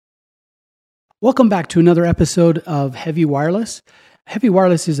Welcome back to another episode of Heavy Wireless. Heavy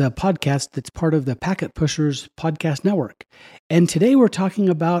Wireless is a podcast that's part of the Packet Pushers podcast network. And today we're talking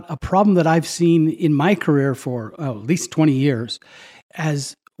about a problem that I've seen in my career for at least 20 years.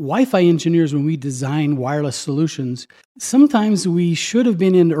 As Wi-Fi engineers, when we design wireless solutions, sometimes we should have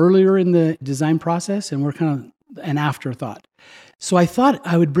been in earlier in the design process and we're kind of an afterthought. So I thought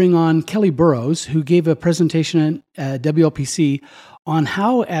I would bring on Kelly Burrows, who gave a presentation at WLPC on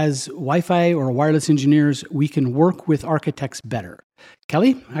how, as Wi-Fi or wireless engineers, we can work with architects better.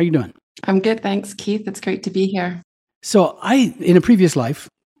 Kelly, how are you doing? I'm good, thanks, Keith. It's great to be here. So in a previous life,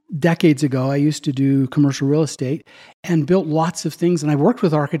 decades ago, I used to do commercial real estate and built lots of things. And I've worked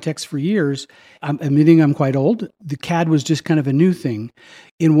with architects for years. I'm admitting I'm quite old. The CAD was just kind of a new thing.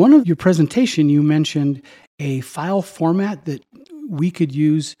 In one of your presentation, you mentioned a file format that we could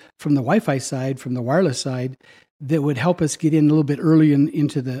use from the Wi-Fi side, from the wireless side, that would help us get in a little bit early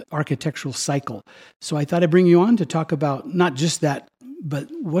into the architectural cycle. So I thought I'd bring you on to talk about not just that, but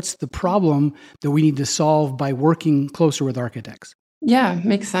what's the problem that we need to solve by working closer with architects? Yeah,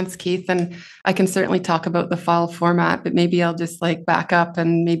 makes sense, Keith. And I can certainly talk about the file format, but maybe I'll just back up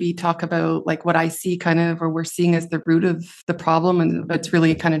and maybe talk about what I see or we're seeing as the root of the problem and what's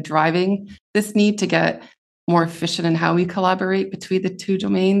really kind of driving this need to get more efficient in how we collaborate between the two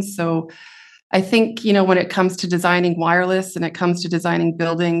domains. So I think, when it comes to designing wireless and it comes to designing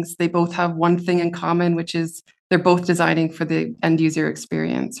buildings, they both have one thing in common, which is they're both designing for the end user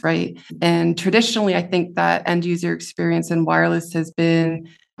experience, right? And traditionally, I think that end user experience in wireless has been,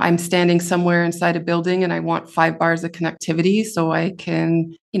 I'm standing somewhere inside a building and I want 5 bars of connectivity so I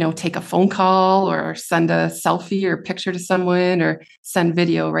can, take a phone call or send a selfie or picture to someone or send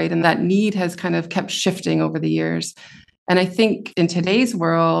video, right? And that need has kind of kept shifting over the years. And I think in today's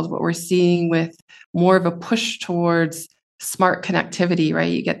world, what we're seeing with more of a push towards smart connectivity,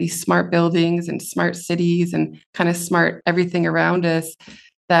 right? You get these smart buildings and smart cities and kind of smart everything around us,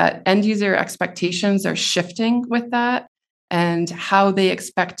 that end user expectations are shifting with that, and how they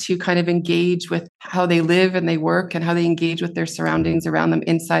expect to kind of engage with how they live and they work and how they engage with their surroundings around them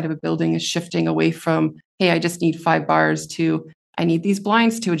inside of a building is shifting away from, hey, I just need 5 bars to, I need these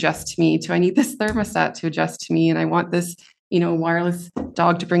blinds to adjust to me, to I need this thermostat to adjust to me, and I want this, wireless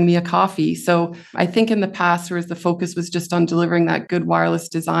dog to bring me a coffee. So I think in the past, whereas the focus was just on delivering that good wireless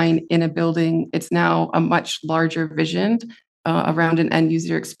design in a building, it's now a much larger vision around an end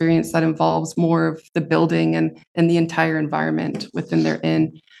user experience that involves more of the building and the entire environment within they're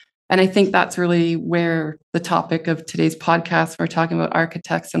in. And I think that's really where the topic of today's podcast, we're talking about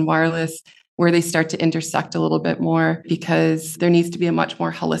architects and wireless, where they start to intersect a little bit more, because there needs to be a much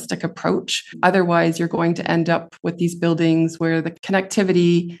more holistic approach. Otherwise, you're going to end up with these buildings where the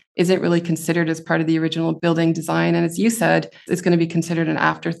connectivity isn't really considered as part of the original building design. And as you said, it's going to be considered an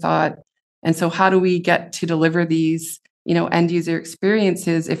afterthought. And so how do we get to deliver these, end user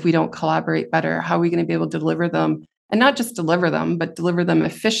experiences if we don't collaborate better? How are we going to be able to deliver them? And not just deliver them, but deliver them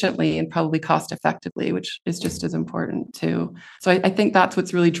efficiently and probably cost effectively, which is just as important too. So I think that's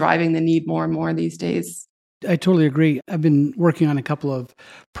what's really driving the need more and more these days. I totally agree. I've been working on a couple of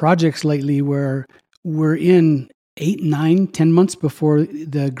projects lately where we're in 8, 9, 10 months before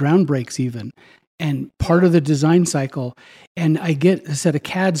the ground breaks even, and part of the design cycle. And I get a set of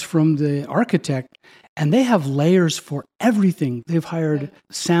CADs from the architect, and they have layers for everything. They've hired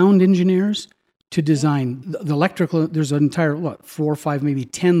sound engineers to design the electrical. There's an entire 4, 5, maybe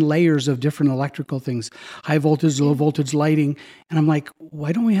 10 layers of different electrical things, high voltage, low voltage lighting. And I'm like,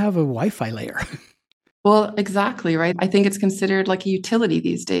 why don't we have a Wi-Fi layer? Well, exactly, right? I think it's considered like a utility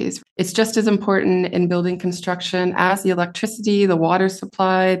these days. It's just as important in building construction as the electricity, the water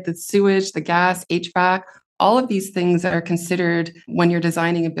supply, the sewage, the gas, HVAC. All of these things that are considered when you're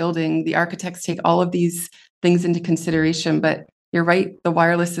designing a building. The architects take all of these things into consideration, but you're right, the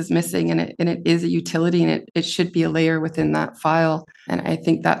wireless is missing, and it is a utility, and it should be a layer within that file. And I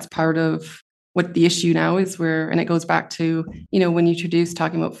think that's part of what the issue now is, and it goes back to, when you introduced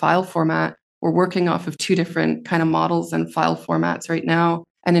talking about file format, we're working off of 2 different kind of models and file formats right now.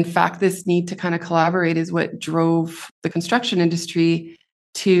 And in fact, this need to kind of collaborate is what drove the construction industry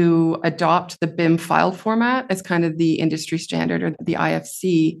to adopt the BIM file format as kind of the industry standard, or the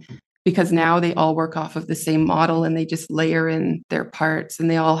IFC, because now they all work off of the same model and they just layer in their parts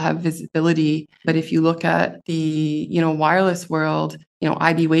and they all have visibility. But if you look at the, wireless world,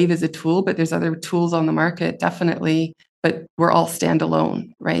 IB Wave is a tool, but there's other tools on the market, definitely, but we're all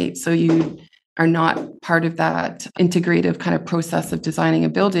standalone, right? So you are not part of that integrative kind of process of designing a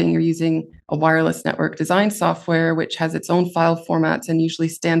building. You're using a wireless network design software, which has its own file formats and usually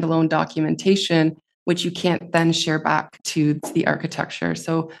standalone documentation, which you can't then share back to the architecture.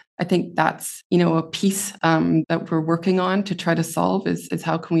 So I think that's, a piece that we're working on to try to solve is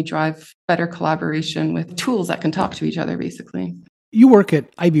how can we drive better collaboration with tools that can talk to each other, basically. You work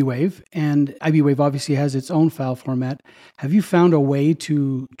at IBWave, and IBWave obviously has its own file format. Have you found a way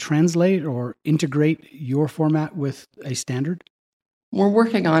to translate or integrate your format with a standard? We're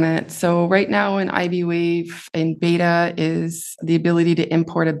working on it. So right now in IBWave in beta is the ability to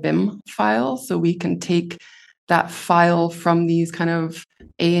import a BIM file. So we can take that file from these kind of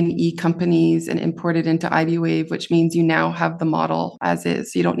A&E companies and import it into IBWave, which means you now have the model as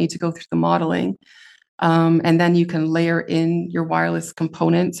is. So you don't need to go through the modeling. And then you can layer in your wireless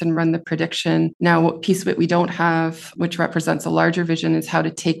components and run the prediction. Now, what piece of it we don't have, which represents a larger vision, is how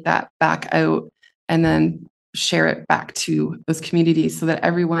to take that back out and then share it back to those communities so that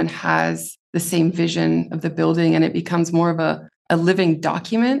everyone has the same vision of the building and it becomes more of a living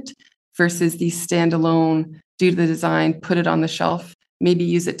document versus these standalone, do the design, put it on the shelf, maybe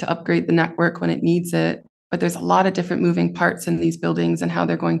use it to upgrade the network when it needs it. But there's a lot of different moving parts in these buildings and how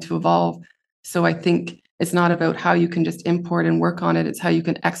they're going to evolve. So I think it's not about how you can just import and work on it. It's how you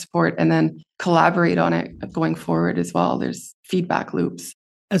can export and then collaborate on it going forward as well. There's feedback loops.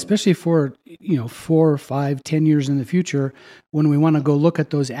 Especially for, 4, 5, 10 years in the future, when we want to go look at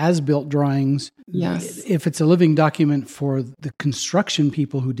those as-built drawings. Yes. If it's a living document for the construction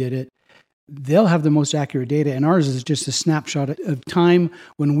people who did it, they'll have the most accurate data. And ours is just a snapshot of time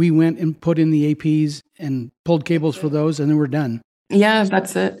when we went and put in the APs and pulled cables for those, and then we're done. Yeah,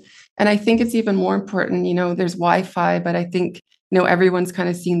 that's it. And I think it's even more important, there's Wi-Fi, but I think, everyone's kind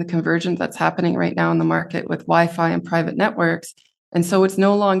of seeing the convergence that's happening right now in the market with Wi-Fi and private networks. And so it's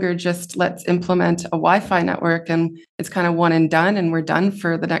no longer just let's implement a Wi-Fi network and it's kind of one and done and we're done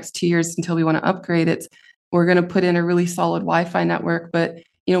for the next 2 years until we want to upgrade it. We're going to put in a really solid Wi-Fi network, but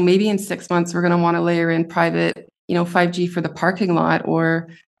maybe in 6 months we're going to want to layer in private, 5G for the parking lot or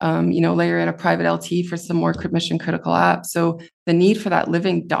layer in a private LTE for some more mission critical apps. So the need for that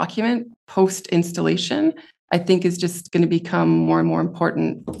living document post installation, I think, is just going to become more and more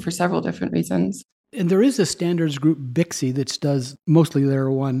important for several different reasons. And there is a standards group, Bixby, that does mostly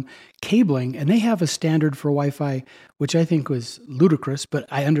layer one cabling, and they have a standard for Wi-Fi, which I think was ludicrous, but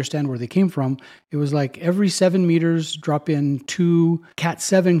I understand where they came from. It was like every 7 meters, drop in 2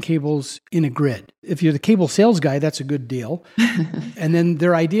 Cat7 cables in a grid. If you're the cable sales guy, that's a good deal. And then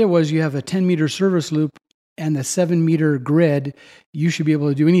their idea was you have a 10-meter service loop and the 7-meter grid, you should be able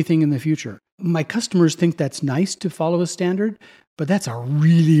to do anything in the future. My customers think that's nice to follow a standard, but that's a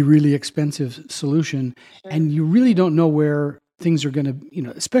really, really expensive solution. Sure. And you really don't know where things are going to,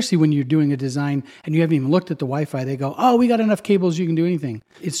 especially when you're doing a design and you haven't even looked at the Wi-Fi, they go, oh, we got enough cables, you can do anything.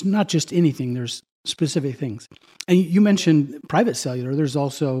 It's not just anything, there's specific things. And you mentioned private cellular, there's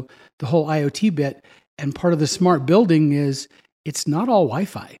also the whole IoT bit. And part of the smart building is it's not all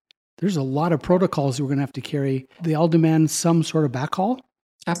Wi-Fi. There's a lot of protocols that we're going to have to carry. They all demand some sort of backhaul.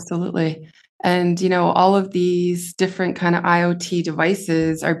 Absolutely. And, all of these different kind of IoT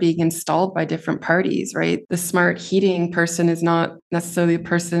devices are being installed by different parties, right? The smart heating person is not necessarily a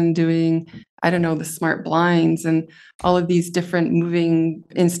person doing, the smart blinds and all of these different moving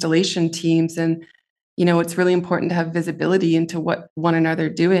installation teams. And, it's really important to have visibility into what one another are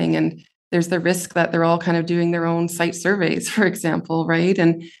doing. And there's the risk that they're all kind of doing their own site surveys, for example, right?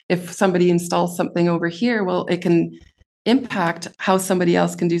 And if somebody installs something over here, well, it can impact how somebody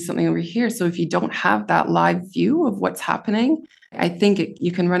else can do something over here. So if you don't have that live view of what's happening, I think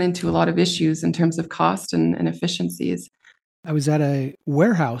you can run into a lot of issues in terms of cost and efficiencies. I was at a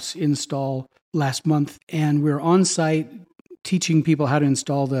warehouse install last month, and we were on site teaching people how to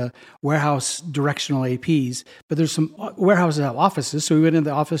install the warehouse directional APs. But there's some warehouses that have offices, so we went in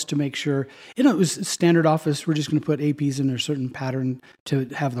the office to make sure, it was a standard office. We're just going to put APs in a certain pattern to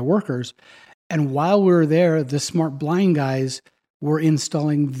have the workers. And while we were there, the smart blind guys were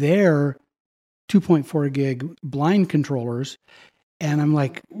installing their 2.4 gig blind controllers. And I'm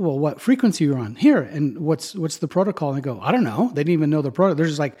like, well, what frequency are you on here? And what's the protocol? And I go, I don't know. They didn't even know the protocol. They're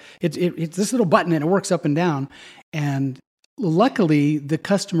just like, it's this little button and it works up and down. And luckily, the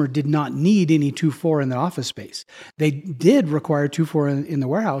customer did not need any 2.4 in the office space. They did require 2.4 in the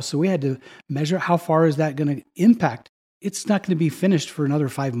warehouse. So we had to measure how far is that going to impact. It's not going to be finished for another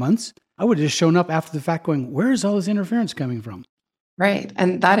 5 months. I would have just shown up after the fact going, where is all this interference coming from? Right.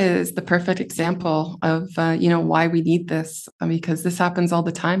 And that is the perfect example of, why we need this, because this happens all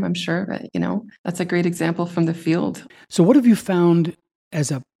the time, I'm sure. But, that's a great example from the field. So what have you found as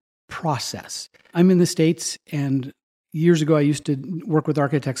a process? I'm in the States, and years ago, I used to work with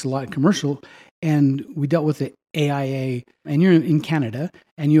architects a lot in commercial, and we dealt with the AIA, and you're in Canada,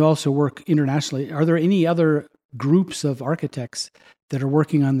 and you also work internationally. Are there any other groups of architects that are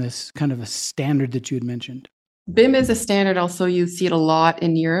working on this kind of a standard that you had mentioned? BIM is a standard. Also, you see it a lot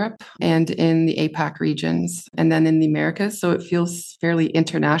in Europe and in the APAC regions, and then in the Americas. So it feels fairly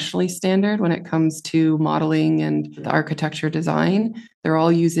internationally standard when it comes to modeling and the architecture design. They're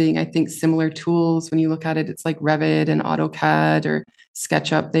all using, I think, similar tools. When you look at it, it's like Revit and AutoCAD or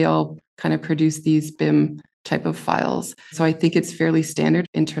SketchUp. They all kind of produce these BIM type of files. So I think it's fairly standard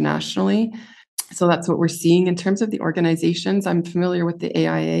internationally. So that's what we're seeing in terms of the organizations. I'm familiar with the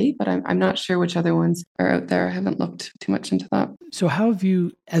AIA, but I'm not sure which other ones are out there. I haven't looked too much into that. So how have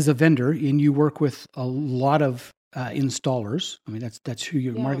you, as a vendor, and you work with a lot of installers, I mean, that's who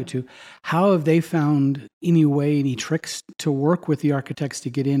you market to, how have they found any tricks to work with the architects to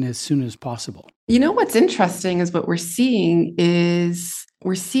get in as soon as possible? You know, what's interesting is what we're seeing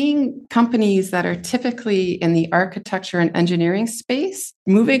companies that are typically in the architecture and engineering space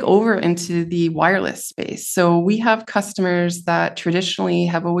moving over into the wireless space. So we have customers that traditionally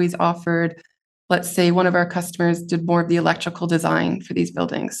have always offered, let's say one of our customers did more of the electrical design for these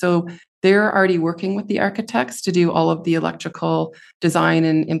buildings. So they're already working with the architects to do all of the electrical design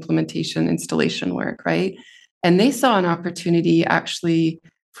and implementation installation work, right? And they saw an opportunity actually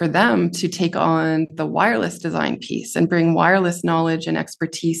for them to take on the wireless design piece and bring wireless knowledge and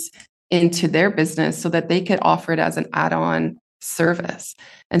expertise into their business so that they could offer it as an add-on service.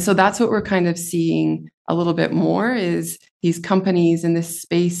 And so that's what we're kind of seeing a little bit more is these companies in this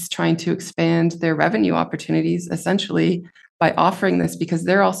space trying to expand their revenue opportunities essentially by offering this because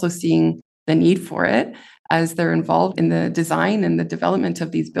they're also seeing the need for it as they're involved in the design and the development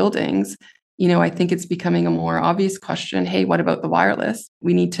of these buildings. You know, I think it's becoming a more obvious question. Hey, what about the wireless?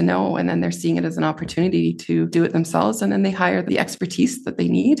 We need to know. And then they're seeing it as an opportunity to do it themselves. And then they hire the expertise that they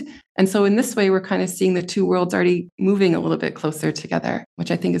need. And so in this way, we're kind of seeing the two worlds already moving a little bit closer together, which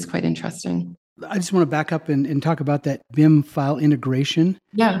I think is quite interesting. I just want to back up and talk about that BIM file integration.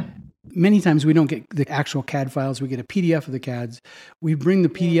 Yeah. Many times we don't get the actual CAD files. We get a PDF of the CADs. We bring the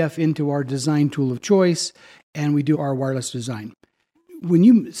PDF into our design tool of choice, and we do our wireless design. When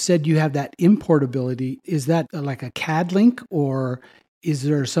you said you have that importability, is that like a CAD link, or is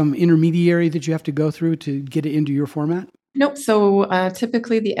there some intermediary that you have to go through to get it into your format? Nope. So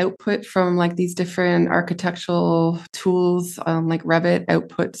typically the output from like these different architectural tools, like Revit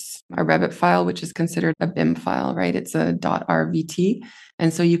outputs a Revit file, which is considered a BIM file, right? It's a .rvt.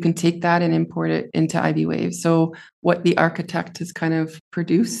 And so you can take that and import it into IBWave. So what the architect has kind of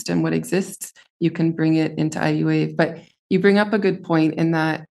produced and what exists, you can bring it into IBWave. But you bring up a good point in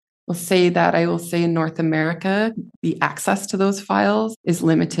that I will say in North America, the access to those files is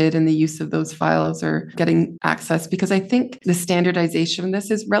limited in the use of those files or getting access because I think the standardization of this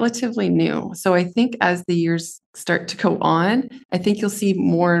is relatively new. So I think as the years start to go on, I think you'll see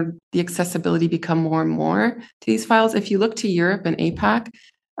the accessibility become more and more to these files. If you look to Europe and APAC,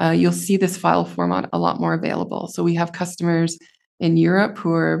 you'll see this file format a lot more available. So we have customers in Europe who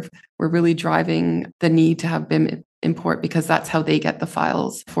were really driving the need to have BIM import because that's how they get the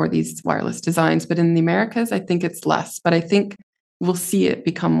files for these wireless designs. But in the Americas, I think it's less, but I think we'll see it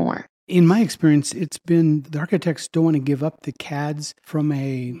become more. In my experience, it's been the architects don't want to give up the CADs from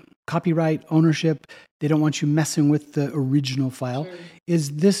a copyright ownership. They don't want you messing with the original file. Sure. Is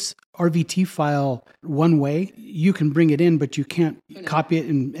this RVT file one way? You can bring it in, but you can't copy it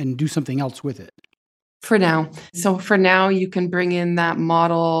and do something else with it. For now. So for now, you can bring in that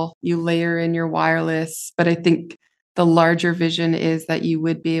model, you layer in your wireless, but I think the larger vision is that you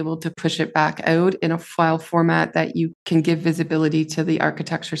would be able to push it back out in a file format that you can give visibility to the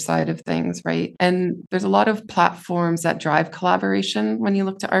architecture side of things, right? And there's a lot of platforms that drive collaboration when you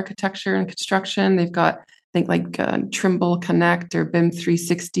look to architecture and construction. They've got, I think, like Trimble Connect or BIM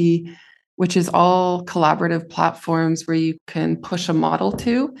 360, which is all collaborative platforms where you can push a model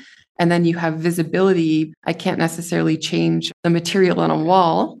to. And then you have visibility. I can't necessarily change the material on a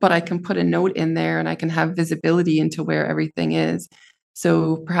wall, but I can put a note in there and I can have visibility into where everything is.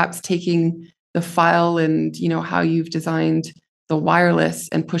 So perhaps taking the file and, how you've designed the wireless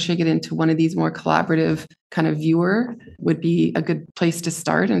and pushing it into one of these more collaborative kind of viewer would be a good place to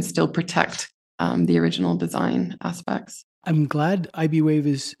start and still protect the original design aspects. I'm glad IBWave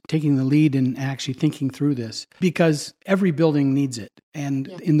is taking the lead and actually thinking through this because every building needs it. And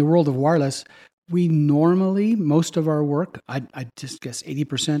in the world of wireless, we normally, most of our work, I just guess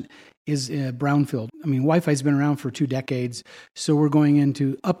 80% is brownfield. I mean, Wi-Fi's been around for 2 decades, so we're going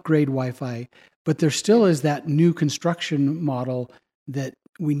into upgrade Wi-Fi. But there still is that new construction model that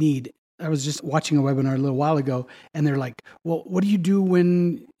we need. I was just watching a webinar a little while ago, and they're like, well, what do you do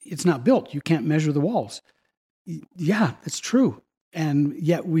when it's not built? You can't measure the walls. Yeah, it's true. And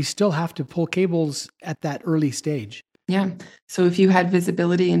yet we still have to pull cables at that early stage. Yeah. So if you had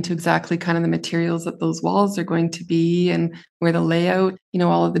visibility into exactly kind of the materials that those walls are going to be and where the layout,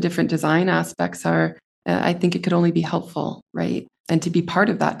 all of the different design aspects are, I think it could only be helpful, right? And to be part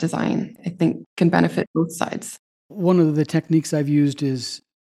of that design, I think can benefit both sides. One of the techniques I've used is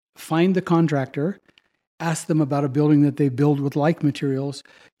find the contractor, ask them about a building that they build with like materials.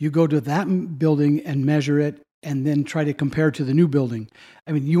 You go to that building and measure it and then try to compare to the new building.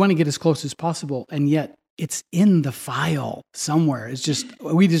 I mean, you want to get as close as possible, and yet it's in the file somewhere. It's just,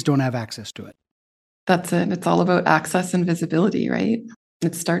 we just don't have access to it. That's it. It's all about access and visibility, right?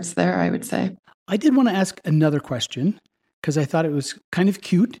 It starts there, I would say. I did want to ask another question because I thought it was kind of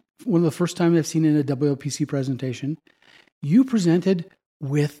cute. One of the first times I've seen in a WLPC presentation, you presented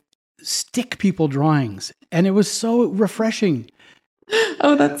with stick people drawings, and it was so refreshing.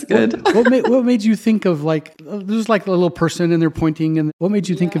 Oh, that's good. What made you think of there's like a little person and they're pointing, and what made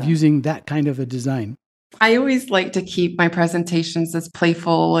you think of using that kind of a design? I always like to keep my presentations as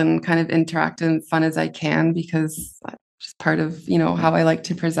playful and kind of interactive and fun as I can, because that's just part of, how I like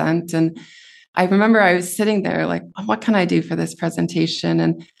to present. And I remember I was sitting there like, what can I do for this presentation?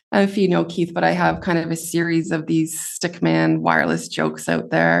 And I don't know if you know, Keith, but I have kind of a series of these Stickman wireless jokes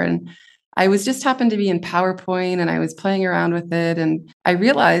out there. And I was just happened to be in PowerPoint and I was playing around with it. And I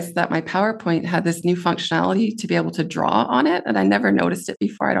realized that my PowerPoint had this new functionality to be able to draw on it. And I never noticed it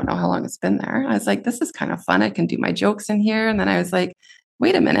before. I don't know how long it's been there. I was like, this is kind of fun. I can do my jokes in here. And then I was like,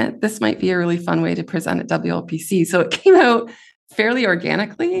 wait a minute, this might be a really fun way to present at WLPC. So it came out fairly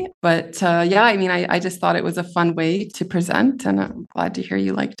organically. But I just thought it was a fun way to present. And I'm glad to hear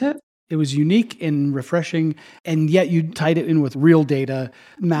you liked it. It was unique and refreshing, and yet you tied it in with real data,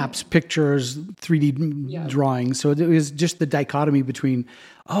 maps, pictures, 3D drawings. So it was just the dichotomy between,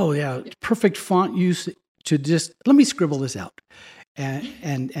 perfect font use to just, let me scribble this out.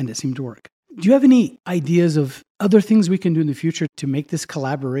 And it seemed to work. Do you have any ideas of other things we can do in the future to make this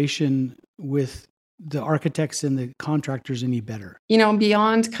collaboration with the architects and the contractors any better?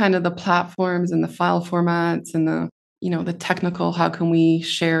 Beyond kind of the platforms and the file formats and the technical, how can we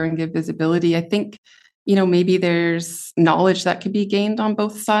share and give visibility? I think, maybe there's knowledge that could be gained on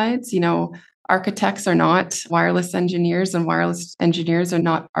both sides. Architects are not wireless engineers and wireless engineers are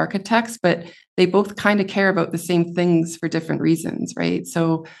not architects, but they both kind of care about the same things for different reasons, right?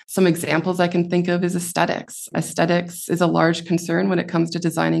 So some examples I can think of is aesthetics. Aesthetics is a large concern when it comes to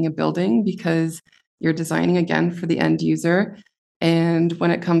designing a building because you're designing, again, for the end user. And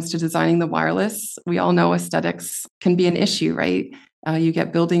when it comes to designing the wireless, we all know aesthetics can be an issue, right? You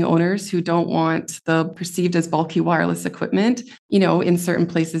get building owners who don't want the perceived as bulky wireless equipment, in certain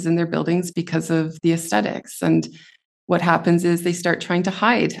places in their buildings because of the aesthetics. And what happens is they start trying to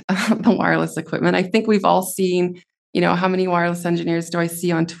hide the wireless equipment. I think we've all seen, how many wireless engineers do I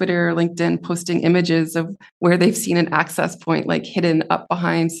see on Twitter or LinkedIn posting images of where they've seen an access point like hidden up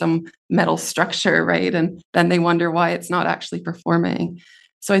behind some metal structure, right? And then they wonder why it's not actually performing.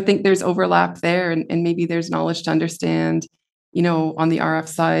 So I think there's overlap there, and maybe there's knowledge to understand, on the RF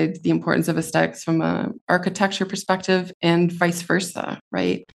side, the importance of aesthetics from an architecture perspective and vice versa,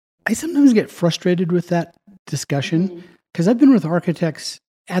 right? I sometimes get frustrated with that discussion because I've been with architects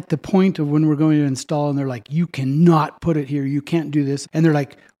at the point of when we're going to install and they're like, you cannot put it here. You can't do this. And they're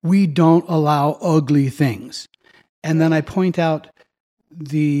like, we don't allow ugly things. And then I point out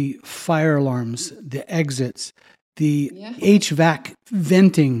the fire alarms, the exits, the HVAC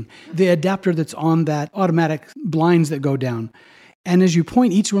venting, the adapter that's on that automatic blinds that go down. And as you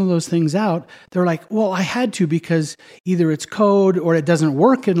point each one of those things out, they're like, well, I had to because either it's code or it doesn't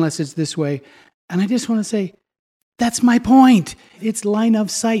work unless it's this way. And I just want to say, that's my point. It's line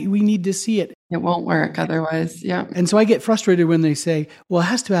of sight. We need to see it. It won't work otherwise. Yeah. And so I get frustrated when they say, well, it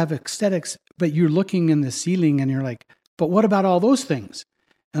has to have aesthetics, but you're looking in the ceiling and you're like, but what about all those things?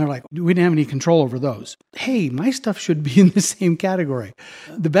 And they're like, we didn't have any control over those. Hey, my stuff should be in the same category.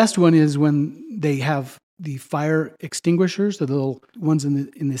 The best one is when they have the fire extinguishers, the little ones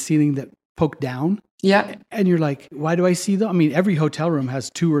in the ceiling that poke down. Yeah. And you're like, why do I see them? I mean, every hotel room has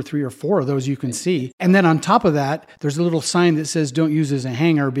 2 or 3 or 4 of those you can see. And then on top of that, there's a little sign that says don't use as a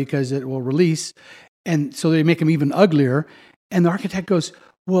hanger because it will release. And so they make them even uglier. And the architect goes,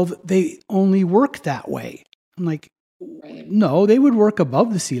 well, they only work that way. I'm like, no, they would work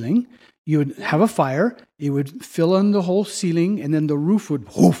above the ceiling. You would have a fire, it would fill in the whole ceiling, and then the roof would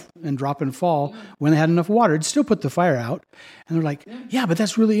poof and drop and fall. When they had enough water, it'd still put the fire out. And they're like, yeah, but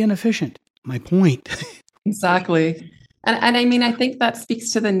that's really inefficient. My point. Exactly. And I mean, I think that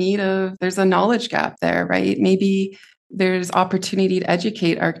speaks to the need of, there's a knowledge gap there, right? Maybe there's opportunity to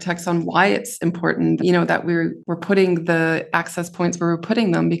educate architects on why it's important, that we're putting the access points where we're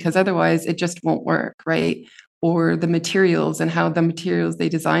putting them, because otherwise it just won't work, right? Or the materials and how the materials they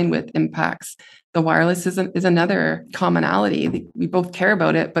design with impacts. The wireless is another commonality. We both care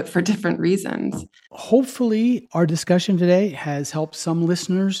about it, but for different reasons. Hopefully, our discussion today has helped some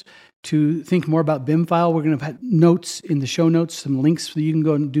listeners to think more about BIM file. We're going to have notes in the show notes, some links so you can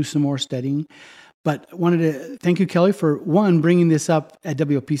go and do some more studying. But I wanted to thank you, Kelly, for one, bringing this up at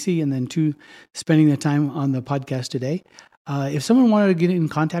WPC, and then two, spending the time on the podcast today. If someone wanted to get in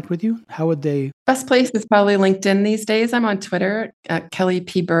contact with you, how would they? Best place is probably LinkedIn these days. I'm on Twitter at Kelly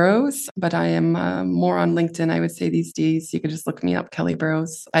P. Burrows, but I am more on LinkedIn, I would say, these days. You could just look me up, Kelly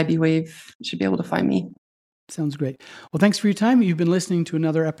Burrows, IB Wave. You should be able to find me. Sounds great. Well, thanks for your time. You've been listening to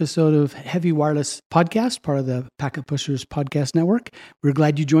another episode of Heavy Wireless Podcast, part of the Packet Pushers Podcast Network. We're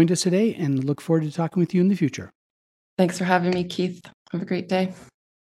glad you joined us today and look forward to talking with you in the future. Thanks for having me, Keith. Have a great day.